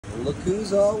Look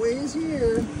who's always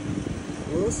here.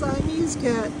 Little Siamese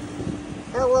cat.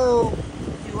 Hello.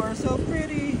 You are so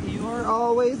pretty. You are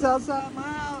always outside my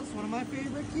house. One of my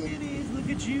favorite kitties. Look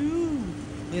at you.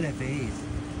 Look at that face.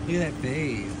 Look at that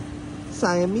face.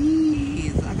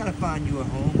 Siamese. I gotta find you a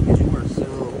home because you are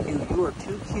so cute. You are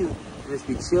too cute to just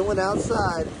be chilling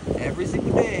outside every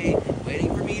single day,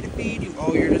 waiting for me to feed you.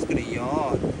 Oh, you're just gonna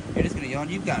yawn. You're just gonna yawn.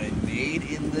 You've got it made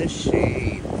in the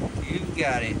shade. You've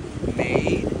got it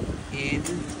made in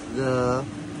the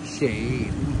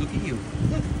shade. Ooh, look at you.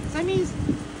 Look, Siamese.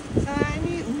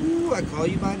 Siamese. Ooh, I call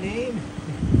you by name.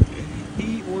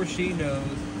 He or she knows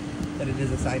that it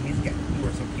is a Siamese cat. You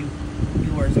are so cute.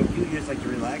 You are so cute. You just like to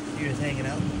relax. You're just hanging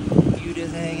out. You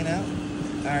just hanging out.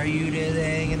 Are you just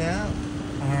hanging out?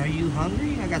 Are you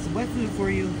hungry? I got some wet food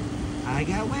for you. I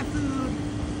got wet food.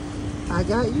 I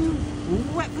got you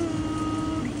wet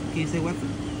food. Can you say wet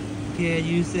food? Can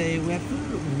you say wet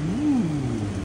food?